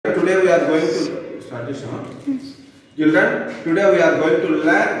today we are going to start this now. Children, today we are going to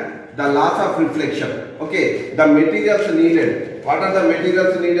learn the laws of reflection. Okay, the materials needed. What are the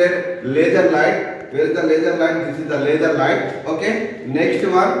materials needed? Laser light. Where is the laser light? This is the laser light. Okay. Next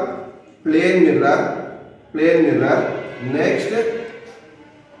one, plane mirror. Plane mirror. Next,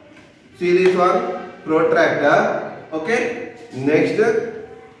 see this one, protractor. Okay. Next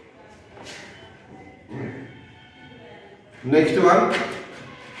one,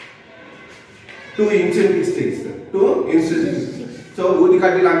 two incendic sticks. Two incendic sticks. So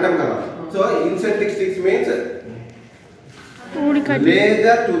udikati antam kada. So incendic sticks means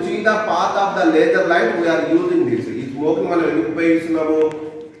laser, to see the path of the laser light we are using this. It smoke మనం ఎందుకు ఉపయోగిస్తున్నాము?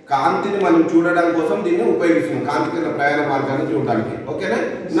 కాంతిని మనం చూడడం కోసం దీన్ని ఉపయోగిస్తున్నాం. కాంతి కింద ప్రయాణ మార్గాన్ని చూడడానికి. ఓకేనా?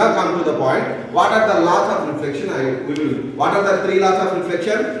 Now come to the point. What are the laws of reflection? What are the three laws of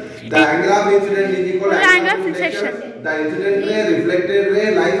reflection? The angle of incident is equal to angle of reflection. The incident ray, reflected ray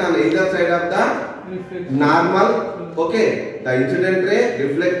lies on either side of the normal. Okay. The incident ray,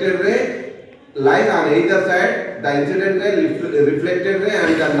 reflected ray lies on either side. The incident ray, reflected ray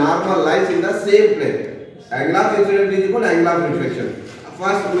and the normal lies in the same plane. Angle of incident is equal to angle of reflection.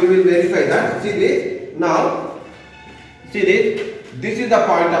 First we will verify that. See this. Now, see this. This is the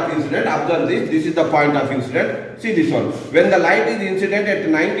point of incident. Observe this. This is the point of incident. See this one. When the light is incident at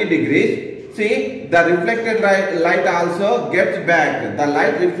 90 degrees, see the reflected light also gets back. The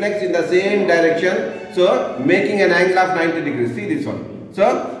light reflects in the same direction. So making an angle of 90 degrees. See this one. So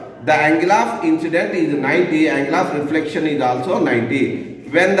the angle of incident is 90. Angle of reflection is also 90.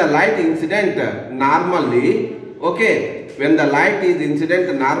 When the light incident normally, okay. When the light is incident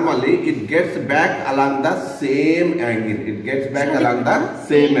normally, it gets back along the same angle. It gets back along the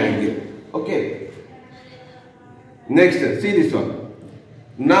same angle. Okay. Next, see this one.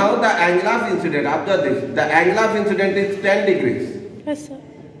 Now the angle of incident, after this, the angle of incident is 10 degrees. Yes, sir.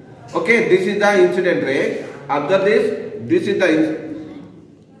 Okay, this is the incident ray. After this, this is the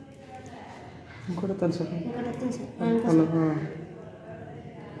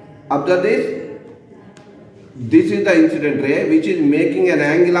after this is the incident ray which is making an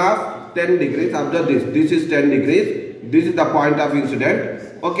angle of 10 degrees. Observe this. This is 10 degrees. This is the point of incident.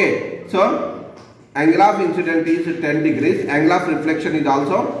 Okay. So, angle of incident is 10 degrees. Angle of reflection is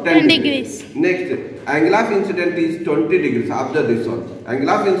also 10 degrees. Next, angle of incident is 20 degrees. Observe this one.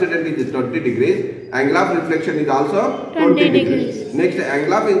 Angle of incident is 20 degrees. Angle of reflection is also 20 degrees. Next,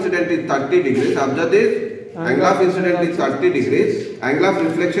 angle of incident is 30 degrees. Observe this. Angle of incident is 30 degrees. Angle of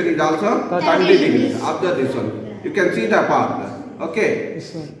reflection is also 30 degrees. Observe this one. You can see the path. Okay.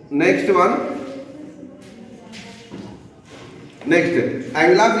 Next one. Next,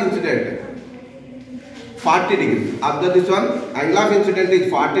 angle of incident 40 degrees. Observe this one. Angle of incident is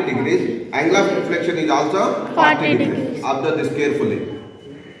 40 degrees. Angle of reflection is also 40 degrees. Observe this carefully.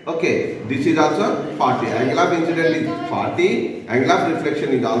 Okay, this is also 40. Angle of incident is 40. Angle of reflection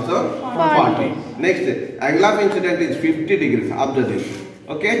is also 40. Next, angle of incident is 50 degrees. Observe this.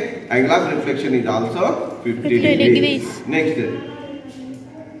 Okay, angle of reflection is also 50 degrees. Next,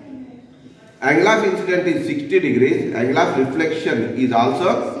 angle of incident is 60 degrees. Angle of reflection is also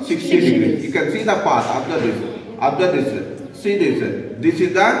 60 degrees. You can see the path. Observe this. Observe this. See this. This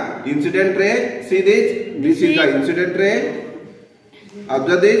is the incident ray. See this. This is the incident ray.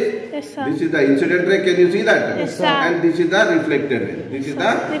 Observe this. Yes, sir. This is the incident ray. Can you see that? Yes, sir. And this is the reflected ray. This is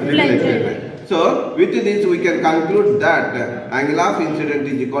the reflected ray. So with this we can conclude that angle of incident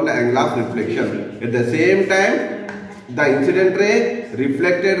is equal to angle of reflection. At the same time, the incident ray,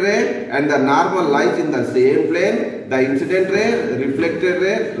 reflected ray and the normal lies in the same plane. The incident ray, reflected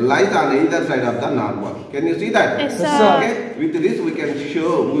ray lies on either side of the normal. Can you see that? Yes, sir. Okay. With this we can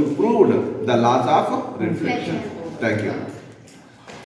show, we proved the laws of reflection. Thank you.